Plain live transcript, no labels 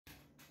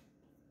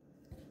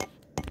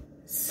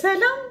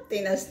ሰላም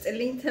ጤና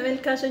ይስጥልኝ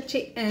ተመልካቾቼ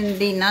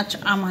እንዴት ናችሁ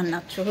አማን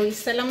ናችሁ ሆይ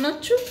ሰላም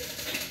ናችሁ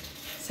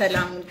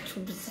ሰላምችሁ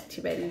ብዝት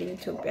ይበልልኝ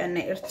ኢትዮጵያና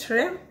ኤርትራ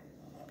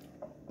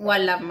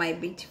ዋላ ማይ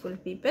ቢዩቲፉል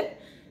ፒፕል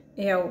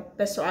ያው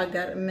በሰው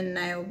ሀገር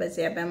ምናየው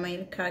በዚያ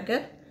በአሜሪካ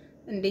ሀገር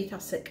እንዴት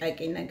አሰቃቂ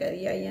ነገር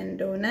ያያየ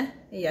እንደሆነ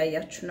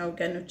ያያችሁ ነው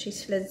ወገኖቼ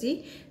ስለዚህ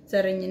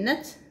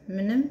ዘረኝነት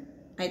ምንም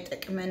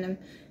አይጠቅመንም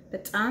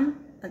በጣም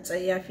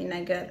አጸያፊ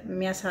ነገር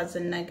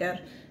የሚያሳዝን ነገር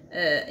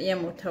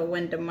የሞተው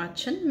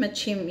ወንድማችን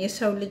መቼም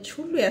የሰው ልጅ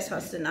ሁሉ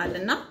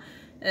ያሳዝናልና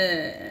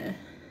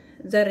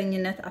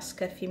ዘረኝነት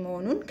አስከፊ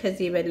መሆኑን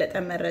ከዚህ በለጠ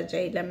መረጃ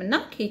የለምና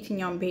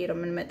ከየትኛው ብሄር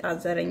ምን መጣ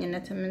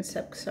ዘረኝነት ምን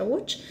ሰብክ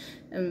ሰዎች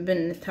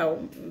ብንተው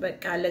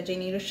በቃ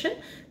ለጄኔሬሽን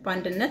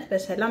ባንድነት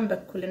በሰላም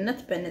በኩልነት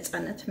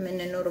በነጻነት ምን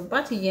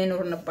ኖርባት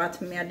እየኖርንባት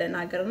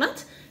የሚያደናግርናት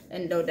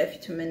እንደው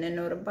ወደፊት ምን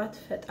ኖርባት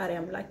ፈጣሪ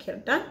አምላክ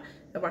ይርዳን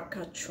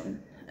እባካችሁን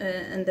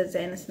እንደዚህ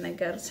አይነት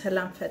ነገር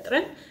ሰላም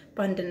ፈጥረን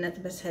ባንድነት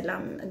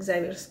በሰላም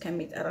እግዚአብሔር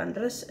እስከሚጠራን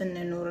ድረስ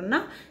እንኖርና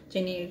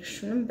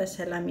ጄኔሬሽኑም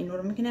በሰላም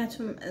ይኖር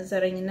ምክንያቱም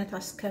ዘረኝነት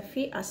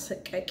አስከፊ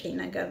አሰቃቂ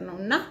ነገር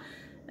ነውና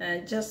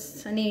ጀስት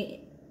እኔ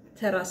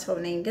ተራሰው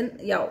ነኝ ግን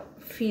ያው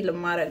ፊልም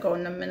ማረጋው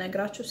ነው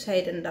የምነግራችሁ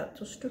ሳይድ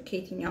እንዳትወስዱ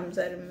ከየትኛውም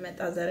ዘር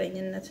መጣ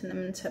ዘረኝነትን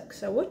የምንሰብክ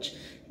ሰዎች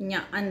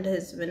እኛ አንድ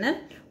ህዝብ ነን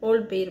ኦል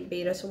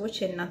ብሔረሰቦች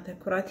የናንተ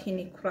ኩራት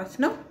የኔ ኩራት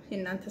ነው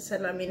የናንተ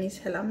ሰላም የኔ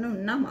ሰላም ነው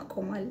እና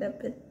ማቆም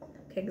አለብን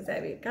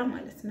ከእግዚአብሔር ጋር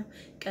ማለት ነው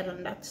ቀር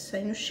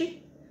እንዳትሰኙ እሺ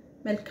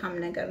መልካም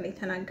ነገር ነው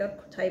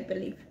የተናገርኩት አይ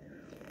ቢሊቭ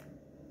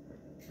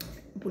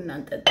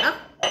ቡናን ጠጣ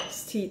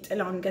እስቲ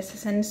ጥላውን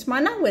ገሰሰንስ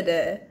ማና ወደ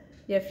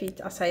የፊት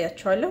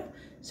አሳያችኋለሁ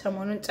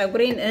ሰሞኑን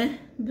ጸጉሬን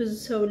ብዙ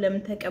ሰው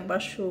ለምን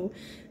ተቀባሹ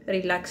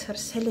ሪላክሰር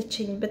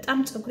ሰለቸኝ በጣም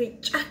ጸጉሬ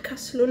ጫካ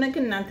ስለሆነ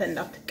ግን እናንተ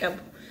እንዳትቀቡ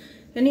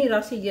እኔ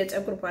ራሴ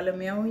የጸጉር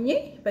ባለሙያ ሆኜ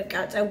በቃ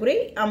ጸጉሬ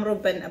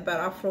አምሮበት ነበር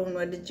አፍሮውን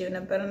ወድጄው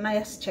ነበርና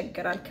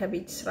ያስቸግራል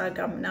ከቤት ስራ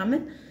ጋር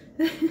ምናምን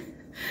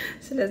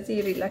ስለዚህ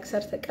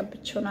ሪላክሰር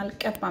ተቀብቼውን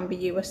አልቀባም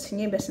ብዬ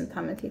ወስኜ በስንት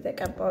አመት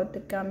የተቀባው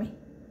ድጋሜ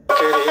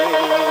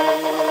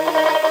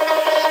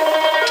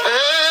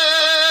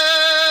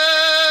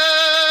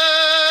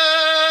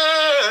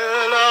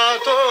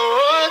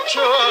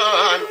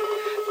ላቶቿን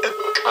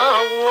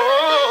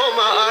እቃወማለሁ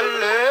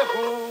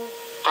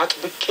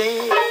አጥብቄ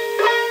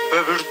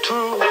በብርቱ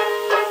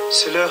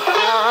ስለ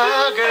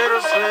ሀገር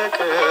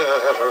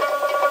ፍቅር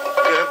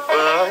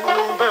ገባኝ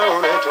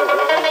በእውነቱ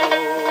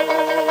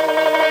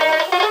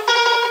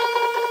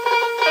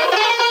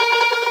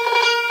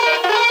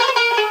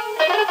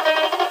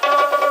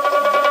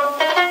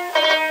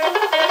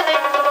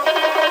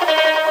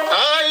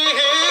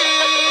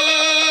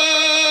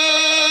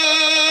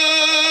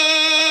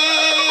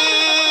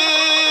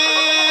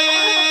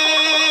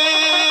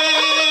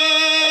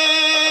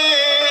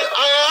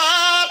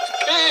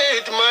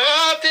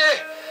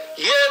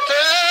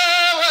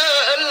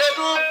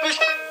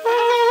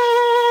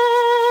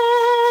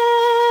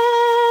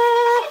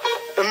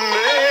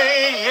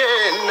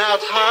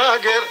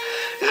ሀገር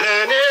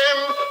ለኔም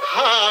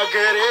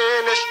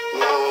ሀገሬነሽ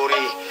ኑሪ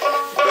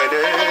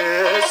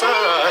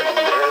በነጻነት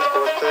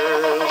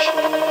ቆርጠሽ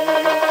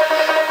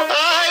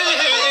አይ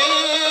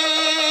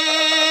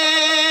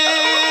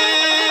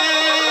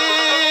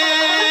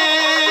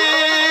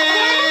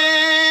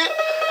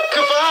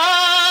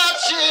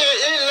ክፋትሽን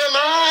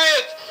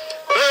ለማየት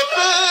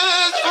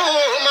በፍጹም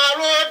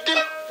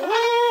አልወድም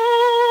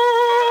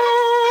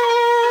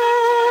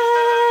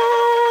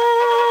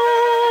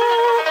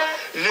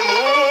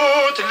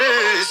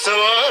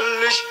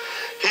ሰዋልሽ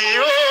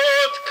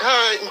ህይወት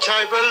ካንቺ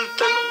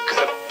አይበልጥም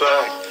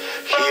ገባኝ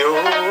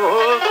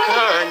ህይወት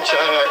ካንቺ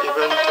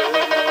አይበልጥም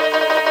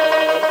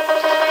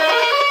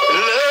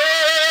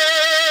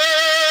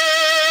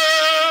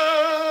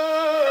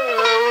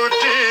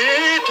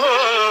ለውዲቷ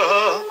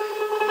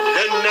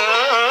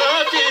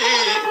ለእናት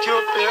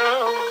ኢትዮጵያ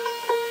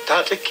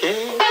ታጥቄ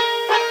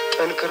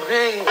ጠንክሬ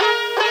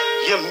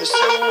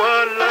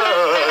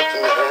የምሰዋላት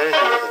ነኝ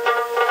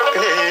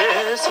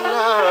እኔስ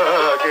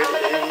ለአገሬ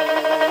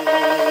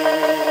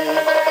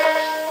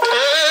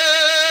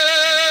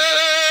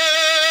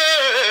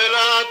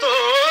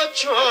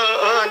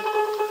ጠላቶቿን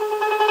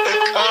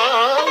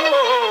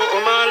እቃወማለሁ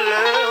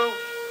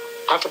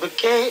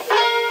አጥብቄ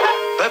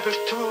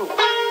በብርቱ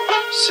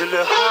ስለ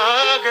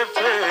ሀገር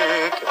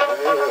ፍቅር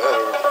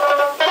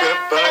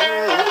ገባኝ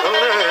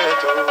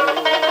በእውነቱ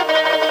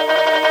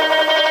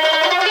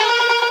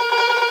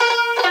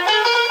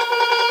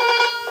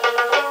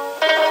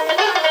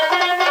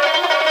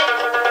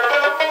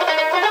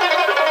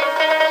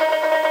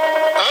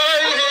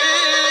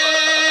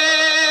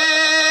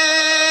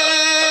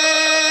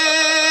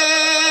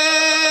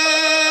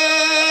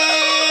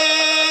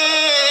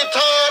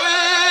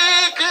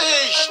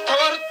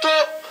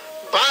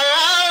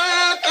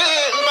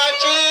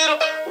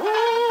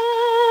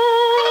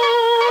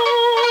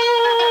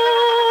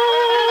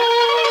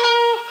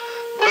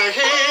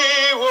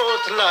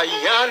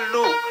ያሉ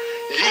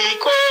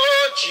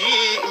ሊቆች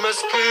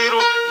መስክሩ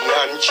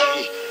ያንቺ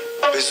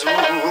ብዙ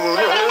ነው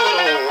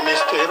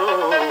ሚስጥሩ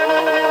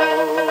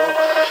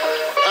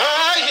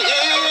አይ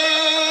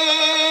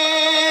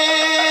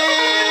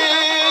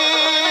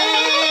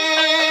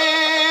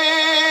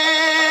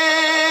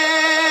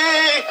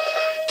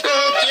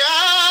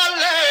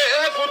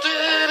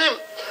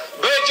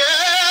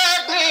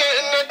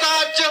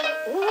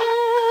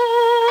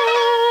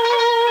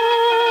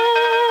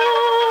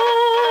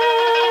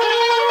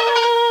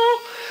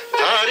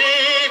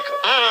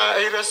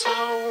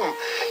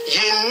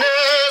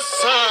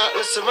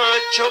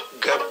ላላቸው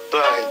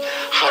ገባኝ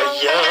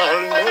ኃያል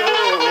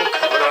ነው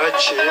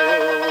ክብራቸው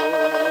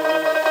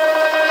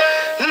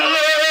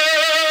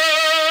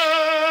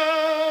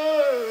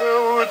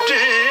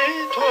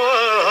ለውዲቷ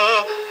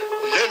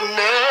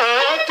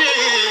ለእናት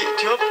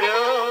ኢትዮጵያ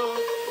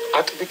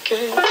አጥብቄ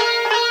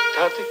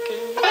ታጥቄ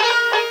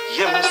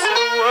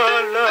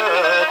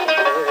የምሰዋላት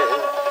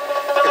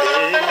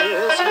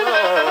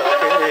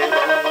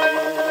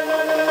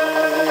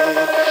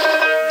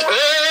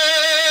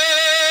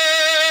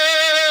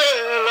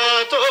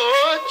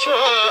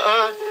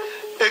ጠላቶቿን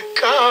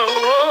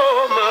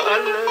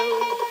እቃወማለሁ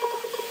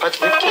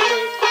አጥብቄ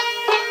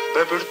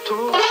በብርቱ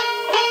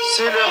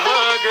ስለ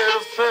ሀገር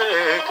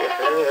ፍቅር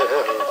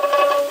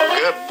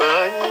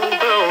ገባኝ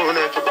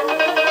በእውነቱ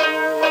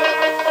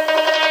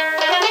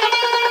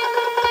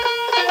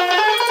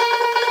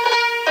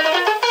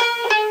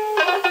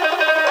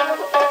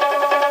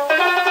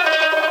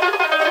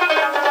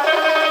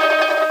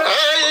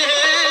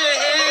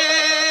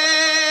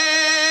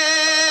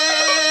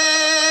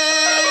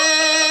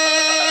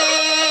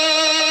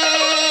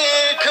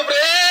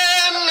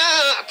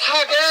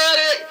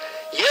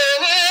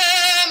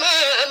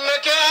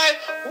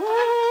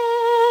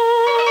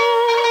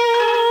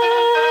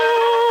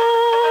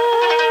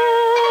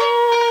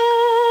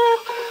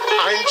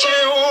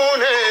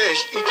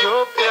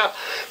ኢትዮጵያ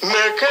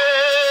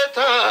መከታ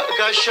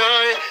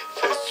ጋሻዬ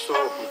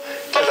ፍጹም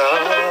ጥላ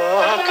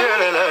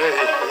ከለላይ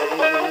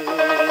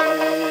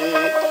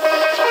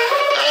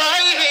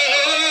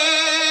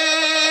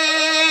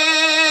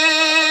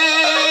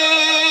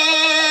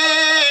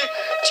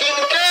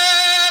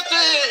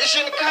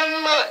ጭንቀትሽን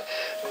ከማይ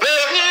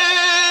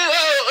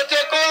በሕይወቴ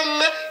ቆሜ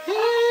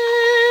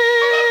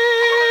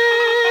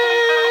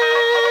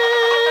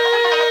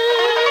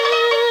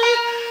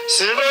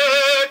ስለ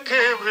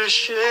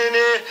ክብርሽኔ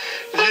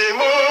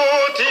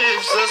ልሙት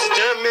ይፍሰስ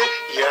ደሜ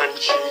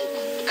ያንቺ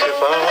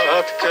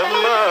ክፋት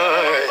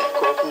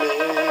ከማይቆሜ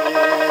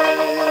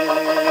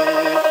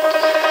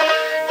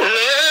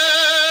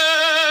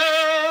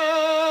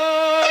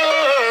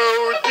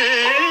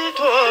ለውዲቷ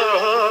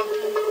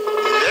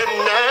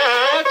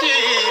ለእናት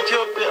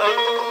ኢትዮጵያ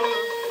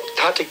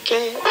ታጥቄ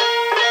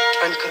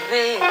ጠንክሬ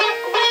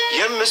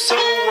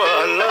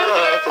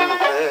የምሰዋላት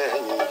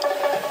ነኝ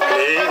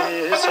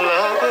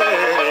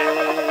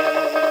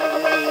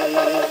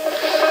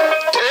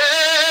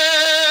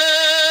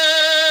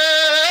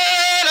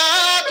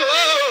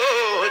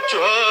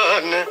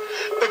ጠላቶቿን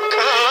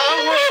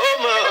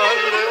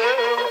እቃወማለሁ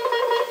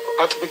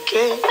አጥብቄ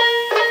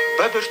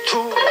በብርቱ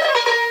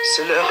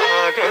ስለ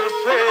ሀገር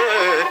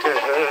ፍቅር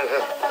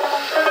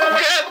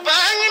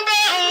ገባኝ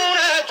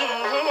በእውነቱ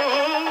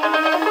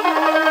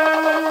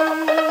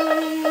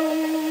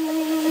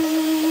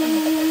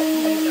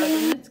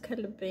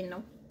ከልቤ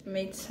ነው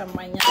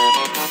የሚሰማኝ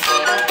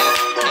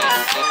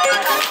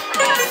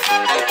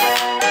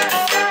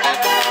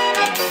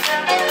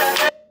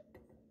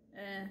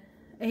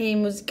ይሄ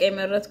ሙዚቃ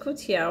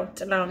የመረጥኩት ያው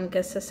ጥላውን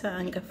ገሰሰ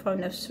አንገፋው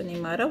ነፍሱን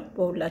ይማረው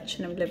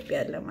በሁላችንም ልብ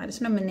ያለ ማለት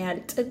ነው ምን ያህል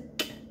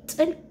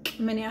ጥልቅ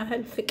ምን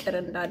ያህል ፍቅር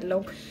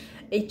እንዳለው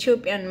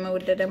ኢትዮጵያን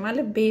መውደድ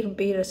ማለት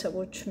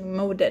ብሔረሰቦችን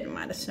መውደድ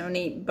ማለት ነው እኔ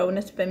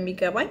በእውነት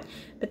በሚገባኝ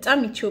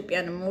በጣም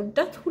ኢትዮጵያን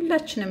መውደድ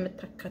ሁላችንም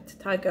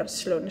የምታካትት ሀገር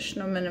ስለሆነች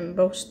ነው ምንም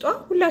በውስጧ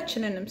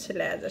ሁላችንንም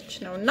ስለያዘች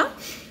ነውና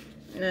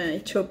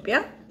ኢትዮጵያ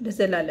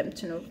ለዘላለም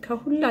ትኖር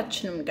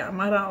ከሁላችንም ጋር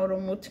አማራ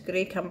ኦሮሞ ትግሬ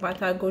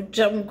ከምባታ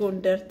ጎጃም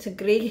ጎንደር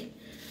ትግሬ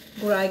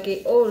ጉራጌ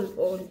ኦል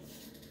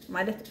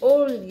ማለት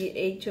ኦል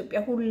ኢትዮጵያ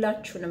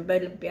ሁላችሁንም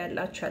በልብ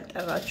ያላችሁ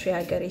ያልጠራችሁ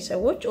የሀገሬ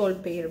ሰዎች ኦል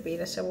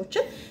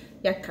ብሔረሰቦችን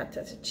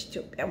ያካተተች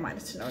ኢትዮጵያ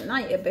ማለት ነውና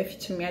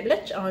በፊትም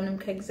ያለች አሁንም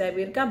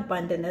ከእግዚአብሔር ጋር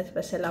በአንድነት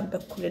በሰላም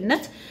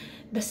በኩልነት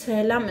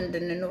በሰላም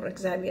እንድንኖር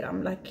እግዚአብሔር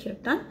አምላክ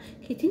ይርዳን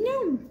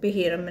ከየትኛውም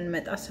ብሔር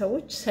የምንመጣ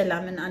ሰዎች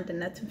ሰላምን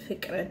አንድነትን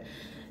ፍቅርን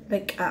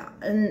በቃ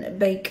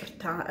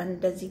በይቅርታ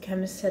እንደዚህ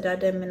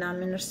ከመሰዳደብ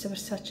ምናምን እርስ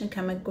በርሳችን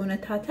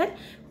ከመጎነታተል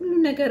ሁሉ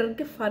ነገር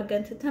ግፍ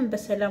አርገን ተተን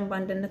በሰላም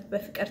በአንድነት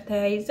በፍቅር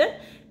ተያይዘን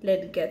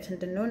ለድገት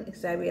እንድንሆን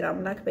እግዚአብሔር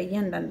አምላክ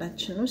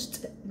በእያንዳንዳችን ውስጥ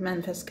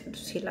መንፈስ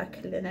ቅዱስ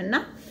ይላክልንና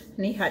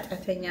እኔ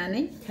ኃጢአተኛ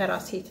ነኝ ተራ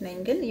ሴት ነኝ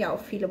ግን ያው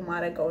ፊልም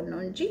ማረጋው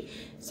ነው እንጂ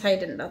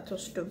ሳይድ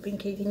እንዳትወስዱብኝ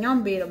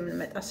ከየትኛውም ብሔር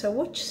የምንመጣ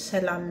ሰዎች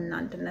ሰላምና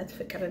አንድነት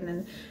ፍቅርን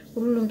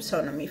ሁሉም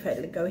ሰው ነው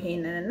የሚፈልገው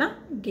ይሄንንና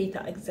ጌታ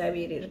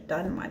እግዚአብሔር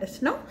ይርዳን ማለት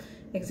ነው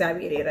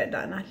እግዚአብሔር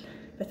ይረዳናል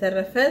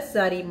በተረፈ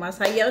ዛሬ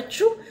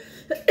ማሳያችሁ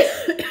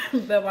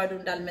በባዶ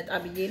እንዳልመጣ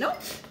ብዬ ነው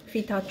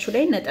ፊታችሁ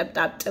ላይ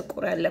ነጠብጣብ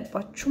ጥቁር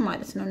ያለባችሁ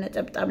ማለት ነው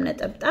ነጠብጣብ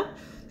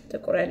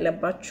ጥቁር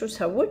ያለባችሁ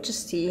ሰዎች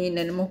እስቲ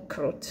ይሄንን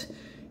ሞክሩት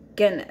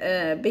ግን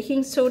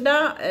ቤኪንግ ሶዳ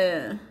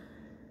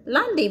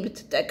ላንዴ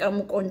ብትጠቀሙ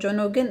ቆንጆ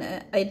ነው ግን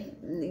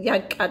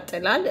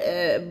ያቃጥላል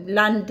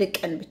ላንድ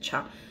ቀን ብቻ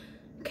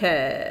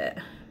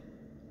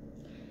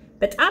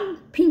በጣም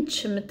ፒንች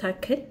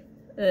መታከል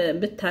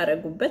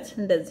ብታረጉበት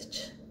እንደዚህ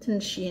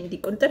ትንሽ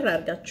እንዲቆንጥር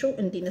አርጋችሁ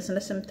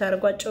እንዲነስነስ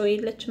ምታረጓቸው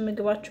የለች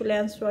ምግባችሁ ላይ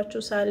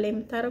አንሷችሁ ሳለ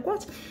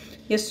የምታረጓት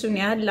የሱን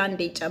ያህል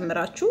ላንዴ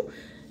ጨምራችሁ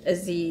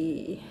እዚ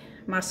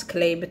ማስክ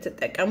ላይ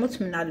ብትጠቀሙት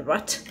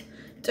ምናልባት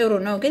ጥሩ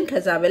ነው ግን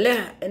ከዛ በላይ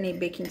እኔ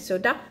ቤኪንግ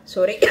ሶዳ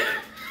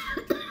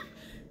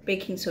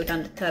ቤኪንግ ሶዳ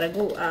እንድታረጉ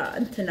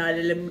እንትን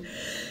አይደለም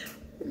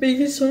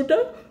ቤኪንግ ሶዳ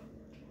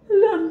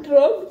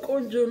ለአንድራም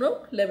ቆንጆ ነው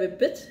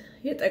ለብብት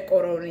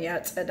የጠቆረውን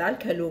ያጸዳል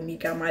ከሎሚ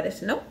ጋር ማለት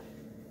ነው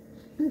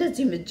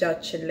እንደዚህ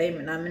ምጃችን ላይ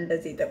ምናምን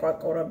እንደዚህ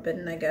ተቋቆረብን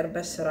ነገር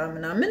በስራ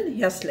ምናምን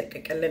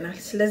ያስለቅቅልናል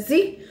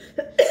ስለዚህ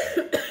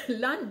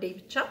ላንዴ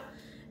ብቻ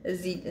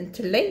እዚህ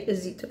እንትን ላይ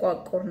እዚህ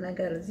ተቋቆር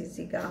ነገር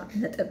እዚህ ጋር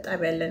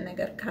ነጠብጣብ ያለ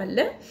ነገር ካለ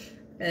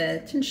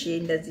ትንሽ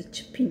እንደዚህ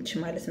ፒንች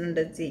ማለት ነው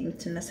እንደዚህ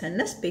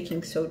የምትነሰነስ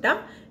ቤኪንግ ሶዳ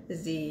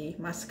እዚህ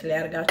ማስክ ላይ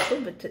አርጋችሁ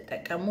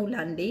ብትጠቀሙ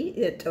ላንዴ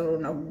ጥሩ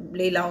ነው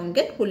ሌላውን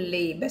ግን ሁሌ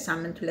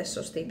በሳምንት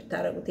 2-3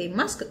 ብታረጉት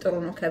ማስክ ጥሩ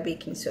ነው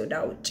ከቤኪንግ ሶዳ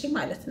ውጪ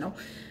ማለት ነው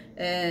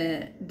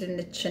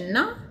ድንችና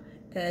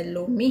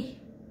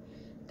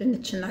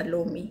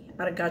ሎሚ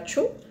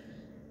አርጋችሁ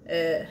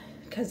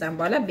ከዛም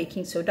በኋላ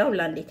ቤኪንግ ሶዳው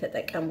ላንዴ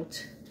ተጠቀሙት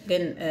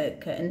ግን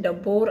እንደ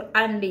ቦር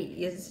አንዴ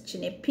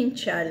የዚችን የፒንች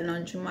ያልነው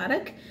እንጂ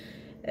ማረግ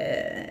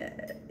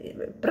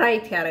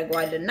ብራይት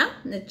ያረጋዋልና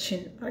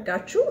እቺን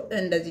አርጋችሁ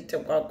እንደዚህ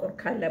ጥቋቁር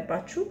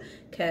ካለባችሁ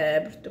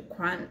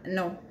ከብርቱካን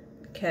ነው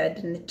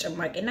ከድንች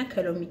ጭማቂና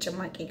ከሎሚ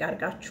ጭማቂ ጋር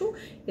አርጋችሁ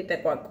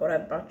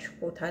የተቋቆረባችሁ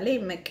ቦታ ላይ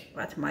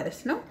መቀባት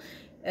ማለት ነው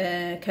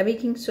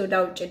ከቤኪንግ ሶዳ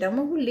ውጪ ደግሞ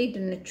ሁሌ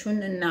ድንቹን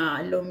እና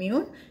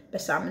ሎሚውን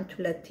በሳምንት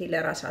 2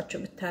 ለራሳችሁ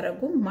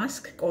ብታረጉ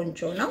ማስክ ቆንጆ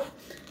ነው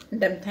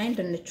እንደምታዩን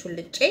ድንቹን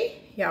ልጬ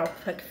ያው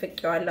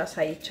ፈቅፍቄዋለሁ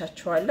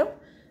አሳይቻችኋለሁ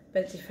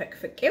በዚህ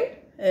ፈቅፍቄው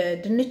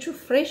ድንቹ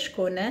ፍሬሽ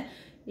ከሆነ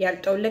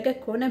ያልጠወለገ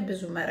ከሆነ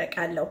ብዙ መረቅ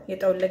አለው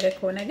የጠወለገ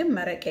ከሆነ ግን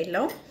መረቅ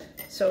የለውም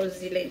ሶ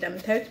እዚህ ላይ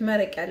እንደምታዩት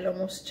መረቅ ያለው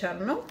ሞስቸር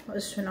ነው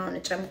እሱን አሁን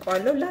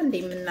ጨምቀዋለሁ ላንዴ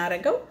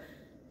የምናረገው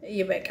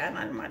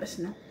ይበቃናል ማለት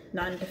ነው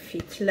ለአንድ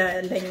ፊት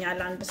ለኛ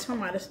ለአንድ ሰው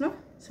ማለት ነው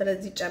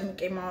ስለዚህ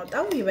ጨምቄ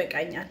ማውጣው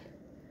ይበቃኛል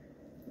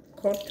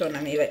ኮርቶ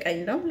ነው የሚበቃኝ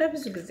ነው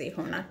ለብዙ ጊዜ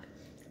ይሆናል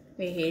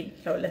ይሄ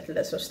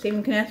ለ2-3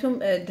 ምክንያቱም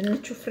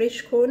ድንቹ ፍሬሽ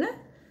ከሆነ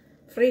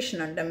ፍሬሽ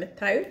ነው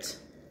እንደምታዩት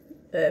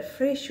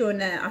ፍሬሽ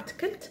የሆነ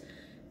አትክልት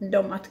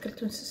እንደውም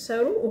አትክልቱን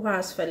ሲሰሩ ውሃ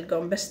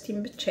አስፈልገው በስቲም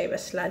ብቻ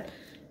ይበስላል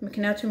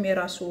ምክንያቱም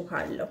የራሱ ውሃ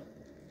አለው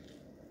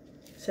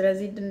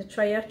ስለዚህ ድንቹ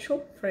አያችሁ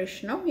ፍሬሽ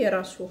ነው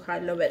የራሱ ውሃ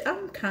አለው በጣም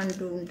ካንዱ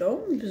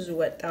እንደውም ብዙ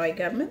ወጣው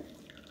አይገርም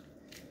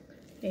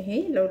ይሄ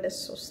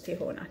ለ2-3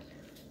 ይሆናል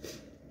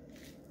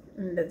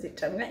እንደዚህ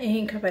ጨምራ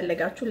ይሄን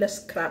ከፈለጋችሁ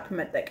ለስክራፕ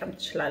መጠቀም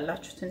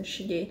ትችላላችሁ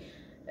ትንሽዬ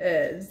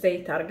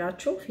ዘይት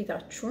አርጋችሁ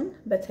ፊታችሁን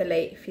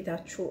በተለይ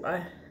ፊታችሁ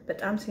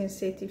በጣም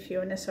ሴንሲቲቭ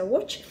የሆነ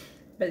ሰዎች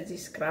በዚህ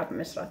ስክራፕ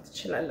መስራት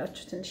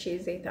ትችላላችሁ ትንሽዬ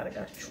ዘይት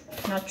አርጋችሁ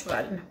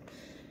ናቹራል ነው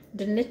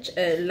ድንች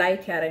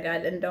ላይት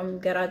ያረጋል እንደውም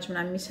ገራጅ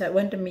ምናምን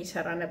ወንድም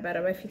ይሰራ ነበር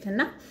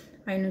በፊትና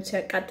አይኑን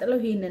ሲያቃጥለው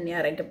ይሄንን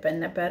ያረግበት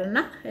ነበርና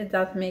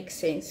that makes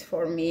sense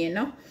for me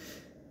ነው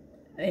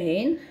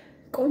ይሄን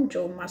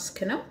ቆንጆ ማስክ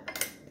ነው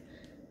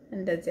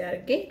እንደዚህ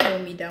አርጌ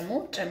ሎሚ ደግሞ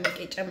ጨምቄ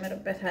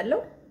ጨምርበታለሁ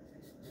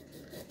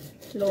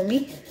ሎሚ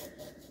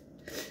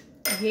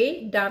ይሄ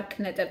ዳርክ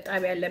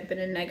ነጠብጣብ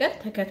ያለብን ነገር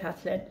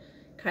ተከታትለን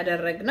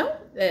ካደረግነው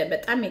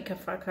በጣም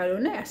የከፋ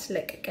ካልሆነ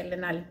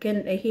ያስለቅቅልናል ግን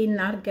ይሄን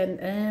አርገን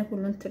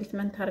ሁሉን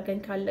ትሪትመንት አርገን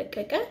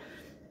ካለቀቀ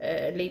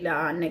ሌላ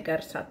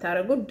ነገር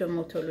ሳታረጉ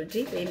ዶሞቶሎጂ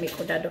ወይም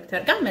የቆዳ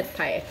ዶክተር ጋር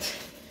መታየት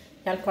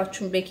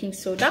ያልኳችሁን ቤኪንግ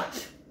ሶዳ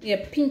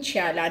የፒንች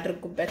ያለ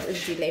አድርጉበት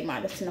እዚህ ላይ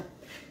ማለት ነው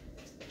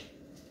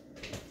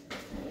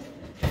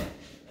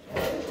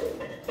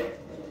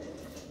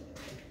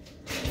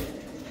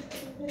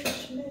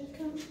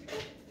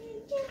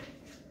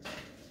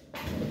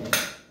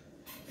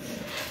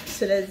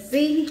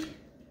ስለዚህ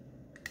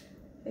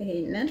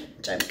ይሄንን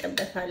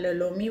ጨምቀበታለሁ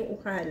ሎሚ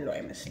ውሃ ያለው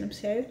አይመስልም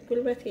ሲያዩት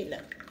ጉልበት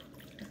የለም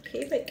ኦኬ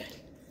በቃል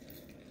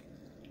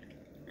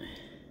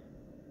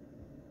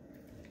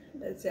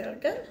በዚህ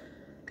አርገን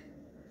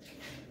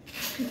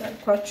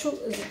እንዳልኳችሁ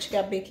እዚች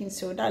ጋር ቤኪንግ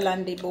ሶዳ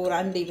ላንዴ ቦራ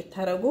አንዴ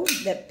ብታረጉ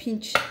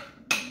ለፒንች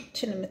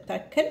ችን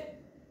የምታከል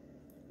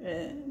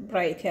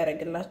ብራይት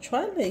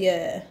ያረግላችኋል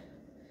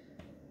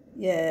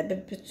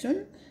የብብቱን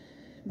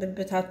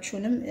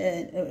ብብታችሁንም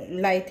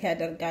ላይት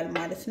ያደርጋል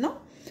ማለት ነው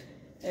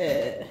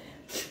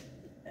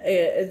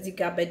እዚህ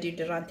ጋር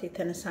በዲድራንት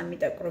የተነሳ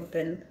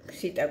የሚጠቁርብን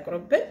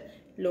ሲጠቁርብን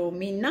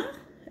ሎሚና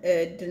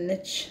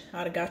ድንች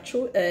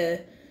አርጋችሁ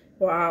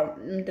ዋው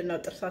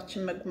ምንድነው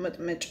ጥርሳችን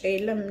መጉመጥመጫ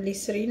የለም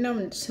ሊስሪ ነው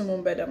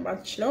ስሙን በደንብ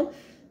አልችለው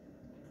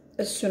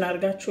እሱን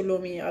አርጋችሁ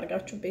ሎሚ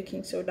አርጋችሁ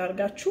ቤኪንግ ሶዳ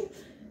አርጋችሁ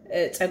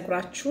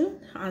ጸጉራችሁን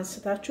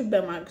አንስታችሁ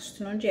በማግስቱ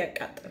ነው እንጂ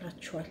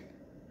ያቃጥላችኋል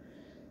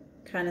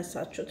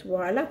ካነሳችሁት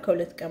በኋላ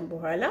ከሁለት ቀን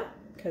በኋላ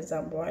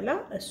ከዛም በኋላ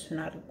እሱን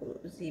አርጉ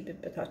እዚህ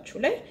ብብታችሁ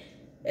ላይ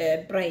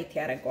ብራይት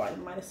ያረጋዋል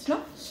ማለት ነው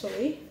ሶሪ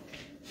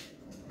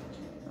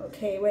ኦኬ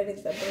where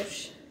is the brush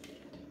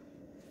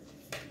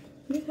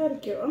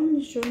ይታርቂው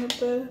አንጆ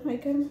ነበር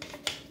አይገርም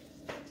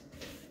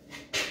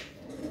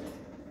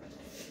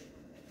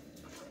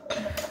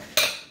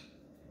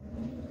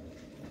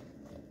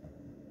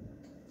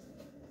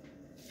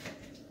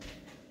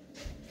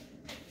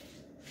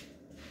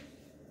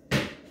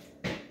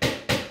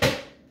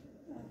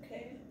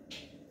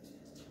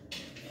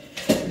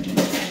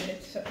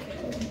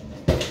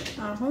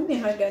አሁን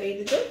የሀገሬ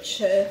ልጆች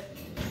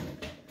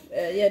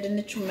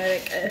የድንቹ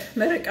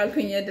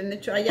መረቃልኩኝ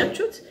የድንቹ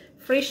አያችሁት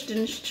ፍሬሽ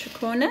ድንች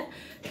ከሆነ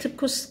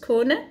ትኩስ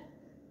ከሆነ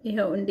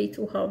ይሄው እንዴት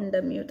ውሃው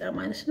እንደሚወጣ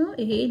ማለት ነው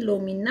ይሄ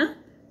ሎሚና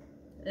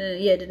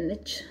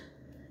የድንች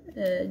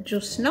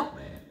ጁስ ነው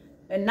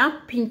እና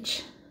ፒንች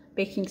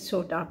ቤኪንግ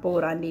ሶዳ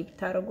ቦራንዲ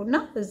ብታረጉና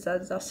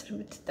እዛ ስር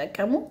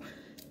ብትጠቀሙ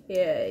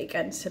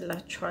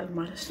ይቀንስላችኋል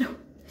ማለት ነው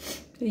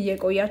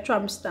እየቆያችሁ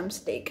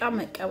 5 ደቂቃ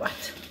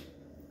መቀባት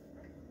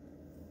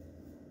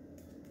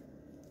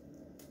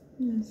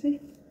እዚህ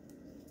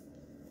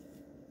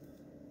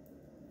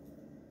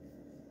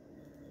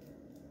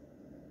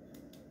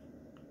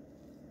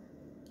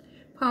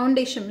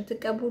ፋውንዴሽን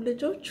የምትቀቡ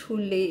ልጆች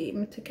ሁሌ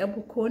የምትቀቡ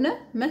ከሆነ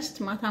መስት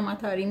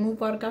ማታ ሪሙቭ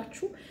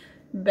አርጋችሁ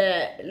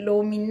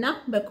በሎሚና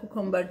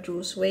በኩከምበር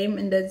ጁስ ወይም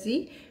እንደዚህ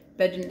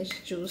በድንች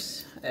ጁስ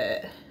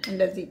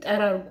እንደዚህ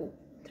ጠራርጉ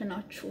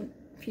ተናችሁ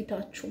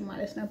ፊታችሁ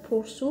ማለት ነው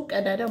ፖርሱ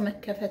ቀዳዳው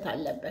መከፈት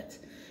አለበት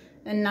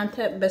እናንተ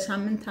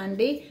በሳምንት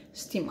አንዴ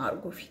ስቲም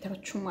አርጉ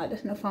ፊታችሁ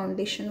ማለት ነው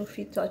ፋውንዴሽኑ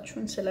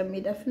ፊታችሁን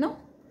ስለሚደፍነው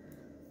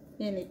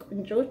የኔ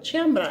ቆንጆች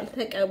ያምራል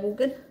ተቀቡ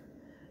ግን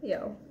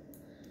ያው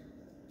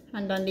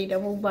አንዳንዴ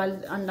ደግሞ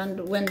አንዳንድ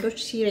ወንዶች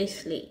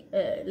ሲሪየስሊ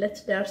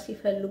ለትዳር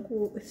ሲፈልጉ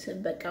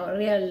በቃ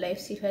ሪያል ላይፍ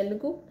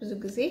ሲፈልጉ ብዙ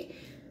ጊዜ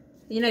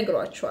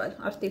ይነግሯቸዋል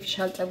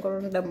አርቲፊሻል ፀጉር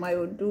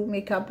እንደማይወዱ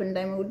ሜካፕ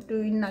እንደማይወዱ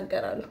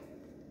ይናገራሉ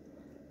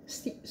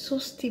እስቲ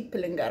 3 ቲፕ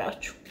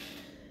ልንገራችሁ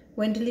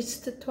ወንድ ልጅ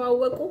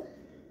ስትተዋወቁ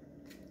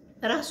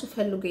ራሱ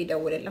ፈልጎ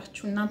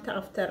ይደውልላችሁ እናንተ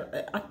አፍተር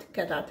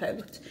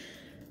አትከታተሉት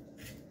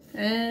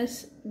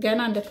ገና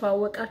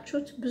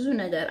እንደተዋወቃችሁት ብዙ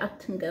ነገር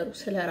አትንገሩ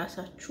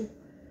ስለራሳችሁ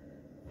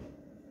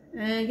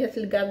የት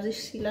ልጋብዝሽ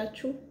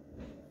ሲላችሁ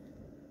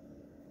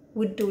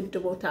ውድ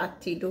ቦታ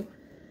አትሄዱ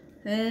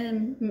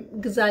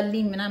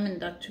ግዛልኝ ምናምን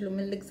እንዳትሉ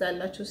ምን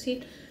ልግዛላችሁ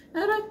ሲል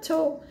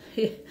አራተው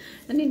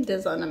እኔ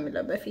እንደዛ ነው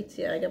የምለው በፊት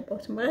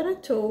ያገባሁት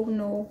አራተው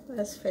ነው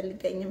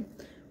አስፈልገኝም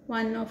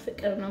ዋናው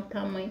ፍቅር ነው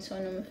ታማኝ ሰው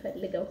ነው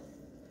የምፈልገው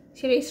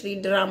ሲሪየስሊ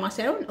ድራማ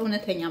ሳይሆን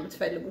እውነተኛ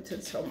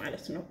የምትፈልጉትን ሰው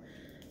ማለት ነው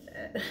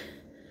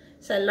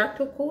ሰላቶ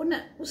ከሆነ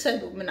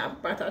ውሰዱ ምን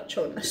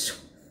አባታቸው እነሱ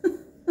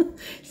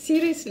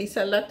ሲሪየስሊ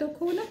ሰላቶ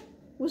ከሆነ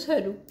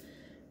ውሰዱ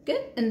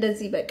ግን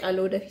እንደዚህ በቃ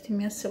ለወደፊት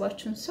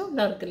የሚያስባችሁን ሰው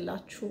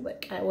ላርግላችሁ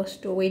በቃ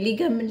ወስዶ ወይ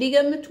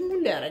ሊገምቱ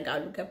ሙሉ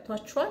ያረጋሉ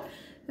ገብቷችኋል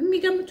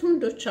የሚገምቱ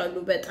ወንዶች አሉ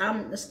በጣም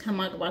እስከ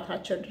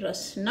ማግባታቸው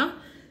ድረስና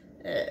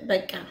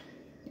በቃ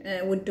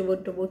ውድ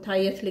ቦታ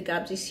የት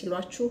ልጋብዝሽ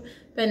ሲሏችሁ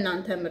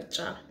በእናንተ ምርጫ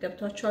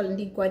ገብቷችኋል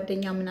እንዲ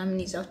ጓደኛ ምናምን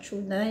ይዛችሁ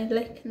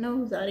ላይክ ነው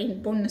ዛሬ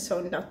ቦን ሰው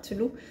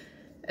እንዳትሉ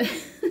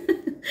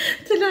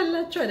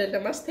ትላላችሁ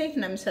አይደለም አስተያየት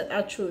ነው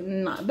የምሰጣችሁ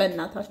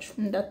በእናታችሁ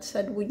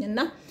እንዳትሰድቡኝና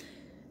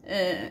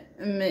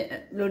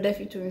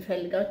ለወደፊቱ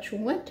የሚፈልጋችሁ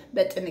ወንድ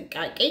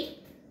በጥንቃቄ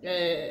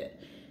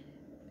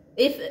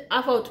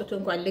አፋውጡት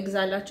እንኳን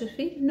ልግዛላችሁ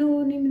ፊል ነው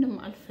እኔ ምንም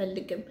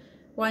አልፈልግም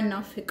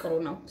ዋናው ፍቅሩ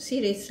ነው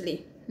ሲሪየስሊ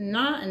እና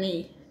እኔ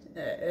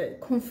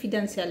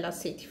ኮንፊደንስ ያላት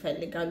ሴት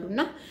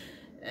ይፈልጋሉና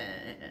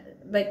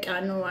በቃ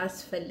ነው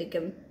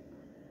አስፈልግም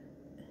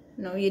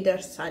ነው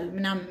ይደርሳል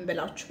ምናምን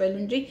ብላችሁ በሉ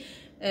እንጂ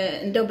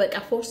እንደው በቃ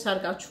ፎርስ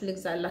አርጋችሁ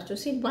ልግዛላችሁ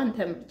ሲል ባንተ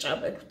ምርጫ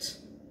በሉት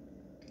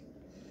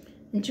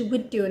እንጂ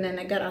ውድ የሆነ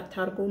ነገር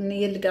አታርጉ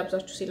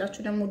የልጋብዛችሁ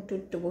ሲላችሁ ደግሞ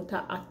ውድ ቦታ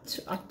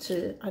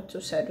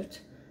አትወሰዱት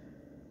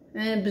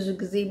ብዙ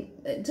ጊዜ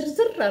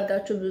ዝርዝር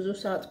አርጋችሁ ብዙ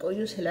ሰዓት ቆዩ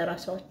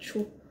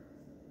ስለራሳችሁ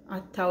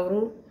አታውሩ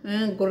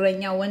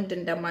ጉረኛ ወንድ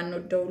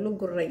እንደማንወደው ሁሉ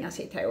ጉረኛ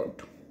ሴት አይወዱ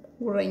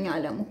ጉረኛ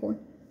አለመሆን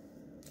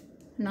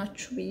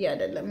ናችሁ ብዬ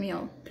አይደለም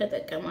ያው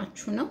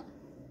ከተቀማችሁ ነው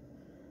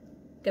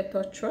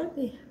ገብቷችኋል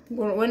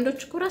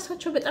ወንዶች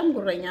ራሳቸው በጣም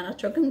ጉረኛ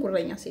ናቸው ግን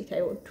ጉረኛ ሴት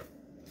አይወዱ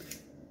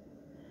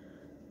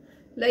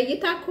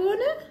ለይታ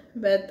ከሆነ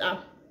በጣም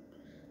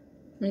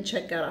ምን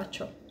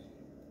ቸገራቸው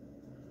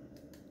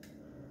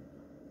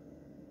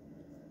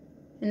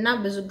እና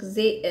ብዙ ጊዜ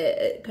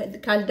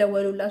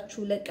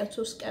ካልደወሉላችሁ ለቀን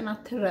 3 ቀን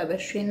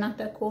አትረበሹ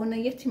እናንተ ከሆነ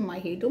የትም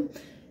አይሄዱም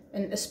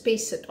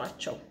ስፔስ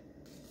ስጧቸው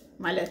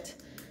ማለት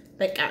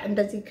በቃ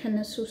እንደዚህ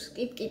ከነሱ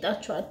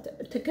ቂጣቸው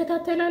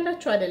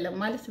ተከታተላላችሁ አይደለም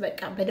ማለት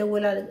በቃ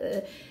በደወላ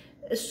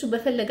እሱ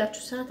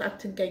በፈለጋችሁ ሰዓት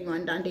አትገኙ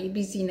አንዳንዴ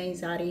ቢዚ ነኝ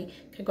ዛሬ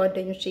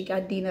ከጓደኞቼ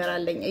ጋር ዲነር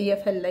አለኝ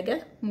እየፈለገ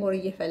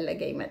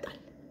ይመጣል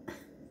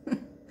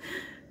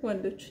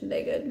ወንዶች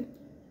እንዳይገሉ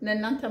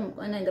ለእናንተም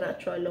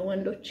እነግራችኋለሁ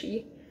ወንዶችዬ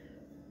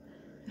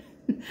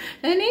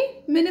እኔ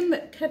ምንም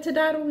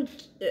ከትዳሩ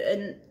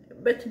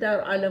በትዳሩ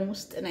ዓለም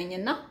ውስጥ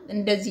ነኝና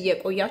እንደዚህ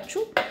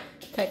የቆያችሁ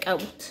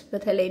ተቀቡት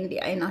በተለይ እንዲ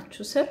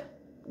አይናችሁ ስር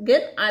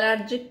ግን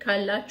አለርጂክ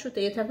ካላችሁ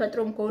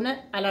የተፈጥሮም ከሆነ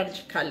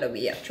አለርጂክ ካለው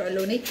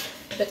ብያችኋለሁ እኔ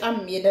በጣም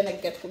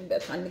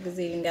የደነገጥኩበት አንድ ጊዜ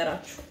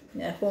ልንገራችሁ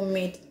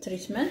ሆምሜድ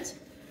ትሪትመንት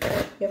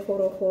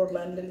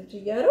የፎሮፎርላንድ ልጅ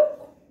ያረኩ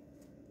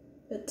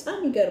በጣም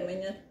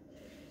ይገርመኛል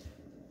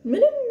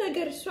ምንም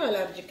ነገር እሱ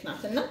አለርጂክ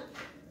ናትና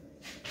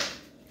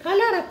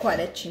ካላረኩ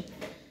አለችኝ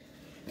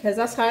ከዛ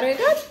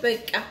ሳረጋት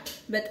በቃ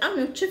በጣም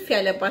ነው ችፍ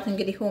ያለባት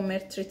እንግዲህ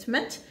ሆምሜድ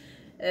ትሪትመንት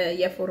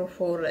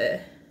የፎሮፎር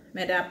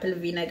መዳፕል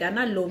ቪነጋና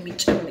ሎሚ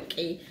ጨምቄ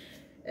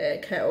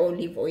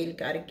ከኦሊቭ ኦይል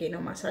ጋር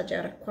ነው ማሳጅ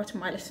ያረኳት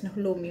ማለት ነው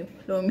ሎሚው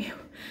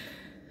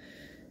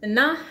እና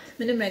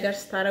ምንም ነገር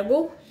ስታረጉ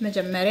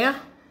መጀመሪያ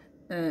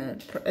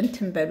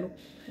እንትን በሉ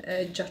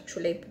እጃችሁ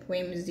ላይ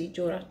ወይም እዚህ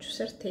ጆራችሁ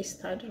ስር ቴስት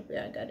አድርጉ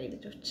ያጋሪ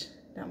ልጆች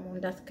ደሞ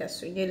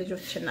እንዳትከሱኝ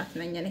የልጆች እናት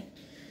ነኝ እኔ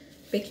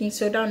ቤኪንግ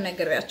ሶዳውን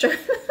ነገራችሁ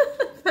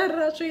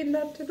ፈራሹ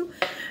ይላትዱ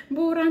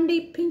ቦራንዴ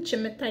ፒንች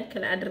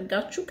የምታክል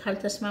አድርጋችሁ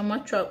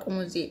ካልተስማማችሁ አቁሙ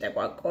እዚህ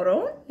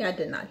ተቋቆረው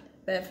ያድናል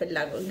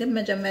በፍላጎት ግን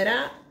መጀመሪያ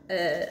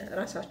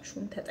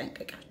ራሳችሁን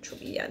ተጠንቀቃችሁ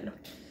ይያለው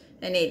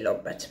እኔ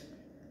የለውበት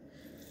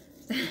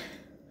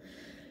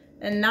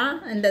እና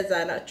እንደዛ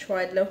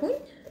አላችኋለሁኝ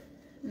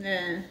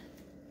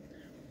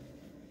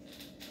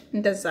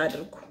እንደዛ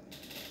አድርጉ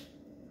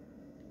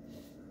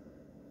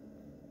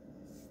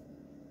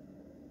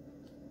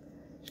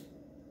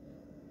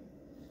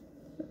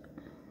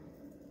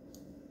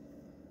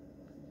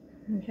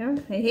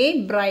ይሄ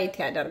ብራይት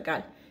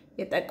ያደርጋል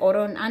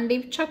የጠቆረውን አንዴ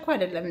ብቻ እኮ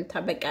አይደለም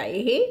ታበቃ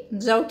ይሄ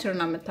ዘውትር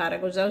ነው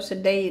የምታረገው ዘውስ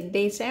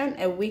ዴይ ሳይሆን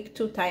a week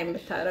 2 ታይም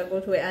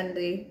ብታረጉት ወይ አንዴ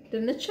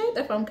ድንች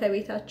አይጠፋም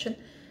ከቤታችን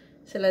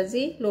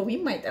ስለዚህ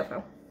ሎሚም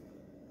አይጠፋም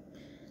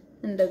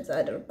እንደዛ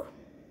አድርጉ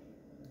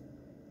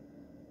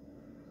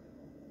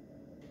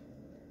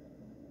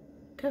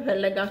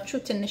ከፈለጋችሁ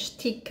ትንሽ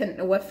ቲክን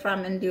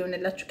ወፍራም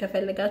እንዲሆንላችሁ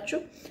ከፈለጋችሁ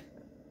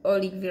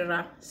ኦሊቬራ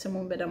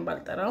ስሙን በደንብ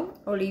አልጠራው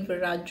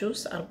ኦሊቬራ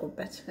ጁስ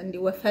አርጉበት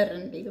እንዲወፈር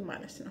እንዲል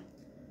ማለት ነው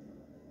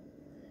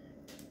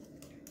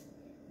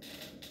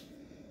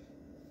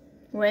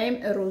ወይም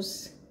ሩዝ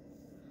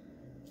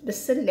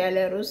በስል ያለ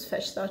ሩዝ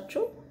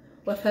ፈሽታችሁ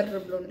ወፈር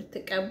ብሎ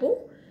እንድትቀቡ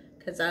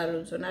ከዛ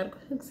ሩዙን አርጉ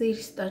እግዚአብሔር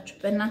ይስጣችሁ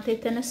በእናንተ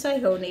የተነሳ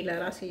ይሄው እኔ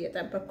ለራሴ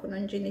እየጠበቅኩ ነው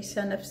እንጂ እኔ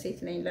ሰነፍ ሴት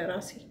ነኝ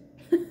ለራሴ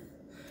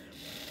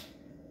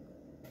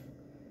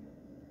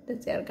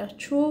እንደዚህ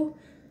አርጋችሁ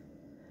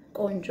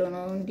ቆንጆ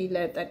ነው እንዲ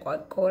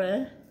ለተቋቆረ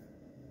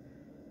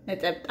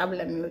ነጠብጣብ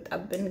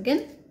ለሚወጣብን ግን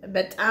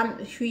በጣም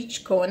ሂጅ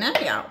ከሆነ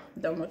ያው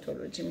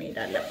ዶሞቶሎጂ መሄድ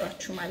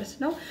አለባችሁ ማለት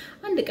ነው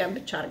አንድ ቀን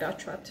ብቻ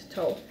አርጋችሁ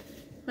አትተው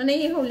እኔ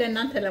ይሄው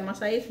ለእናንተ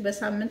ለማሳየት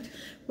በሳምንት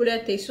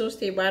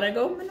 2-3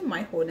 ባረጋው ምንም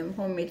አይሆንም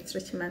ሆም ሜድ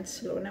ትሪትመንት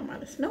ስለሆነ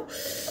ማለት ነው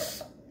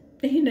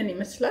ይሄንን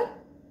ይመስላል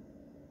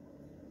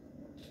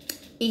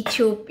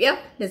ኢትዮጵያ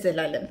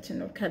ለዘላለም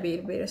ትኖር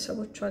ከብሔር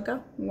ብሔረሰቦቿ ጋር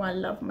one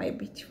love my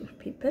beautiful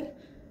people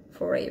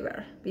forever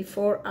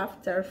before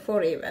after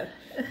forever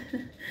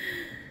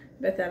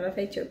በተረፈ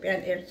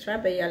ኢትዮጵያን ኤርትራ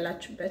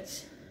በያላችሁበት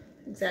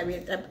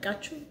እግዚአብሔር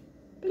ጠብቃችሁ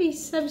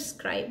please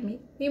subscribe me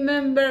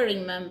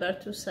remember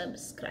to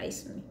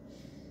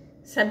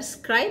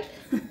subscribe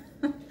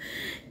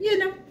you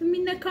know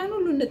ሚነካኑ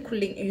ሁሉ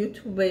ንኩልኝ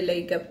ዩቲዩብ ላይ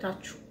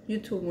ገብታችሁ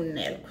ዩቲዩቡን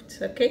ነው ያልኩት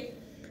ኦኬ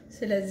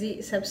ስለዚህ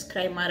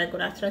ሰብስክራይብ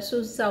ማድረጉን አትረሱ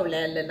እዛው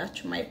ላይ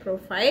ያለላችሁ ማይ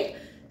ፕሮፋይል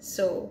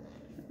ሶ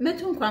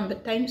መቶ እንኳን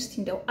ብታዩኝ እስቲ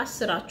እንደው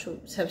አስራችሁ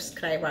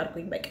ሰብስክራይብ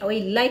አድርጉኝ በቃ ወይ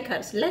ላይክ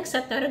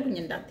ሳታረጉኝ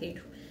እንዳትሄዱ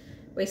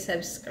ወይ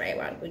ሰብስክራይብ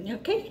አድርጉኝ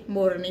ኦኬ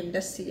ሞር ኔም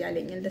ደስ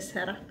ይያለኝ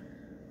እንደሰራ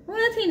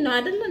እውነቴን ነው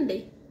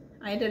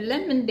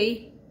አይደለም እንዴ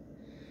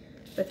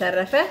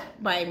በተረፈ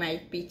ባይ ማይ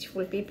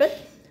ቢዩቲፉል ፒፕል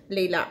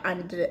ሌላ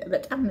አንድ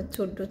በጣም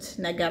የምትወዱት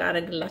ነገር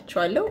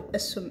አረግላችኋለሁ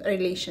እሱም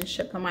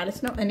ሪሌሽንሺፕ ማለት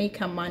ነው እኔ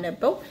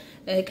ከማነበው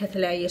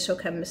ከተለያየ ሰው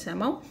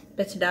ከምሰማው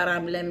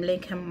በትዳራም ላይ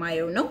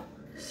ከማየው ነው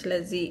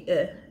ስለዚህ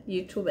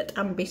ዩቲዩብ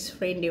በጣም ቤስት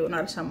ፍሬንድ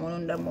ይሆናል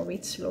ሰሞኑን ደሞ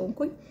ቤት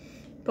ስለሆንኩኝ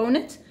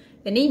በእውነት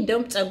እኔ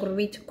እንደውም ጸጉር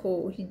ቤት እኮ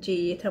ሂጄ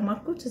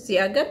የተማርኩት እዚህ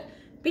ሀገር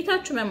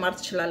ቤታችሁ መማር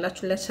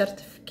ትችላላችሁ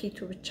ለሰርቲፊኬቱ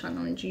ብቻ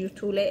ነው እንጂ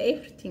ዩቲዩብ ላይ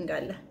ኤቭሪቲንግ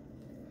አለ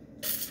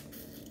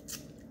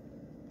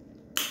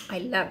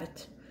I love it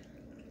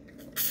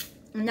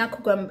እና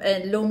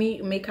ሎሚ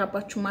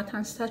ሜካፓችሁ ማታ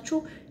አንስታችሁ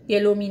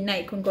የሎሚና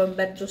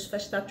የኮንጎምበር ጁስ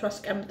ፈሽታችሁ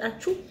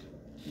አስቀምጣችሁ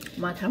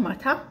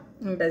ማታ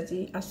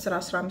እንደዚህ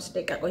 10-15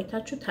 ደቂቃ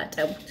ቆይታችሁ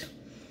ታጠቡት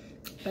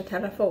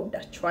በተረፈው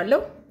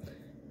ወዳችኋለሁ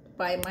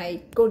by my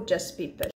gorgeous people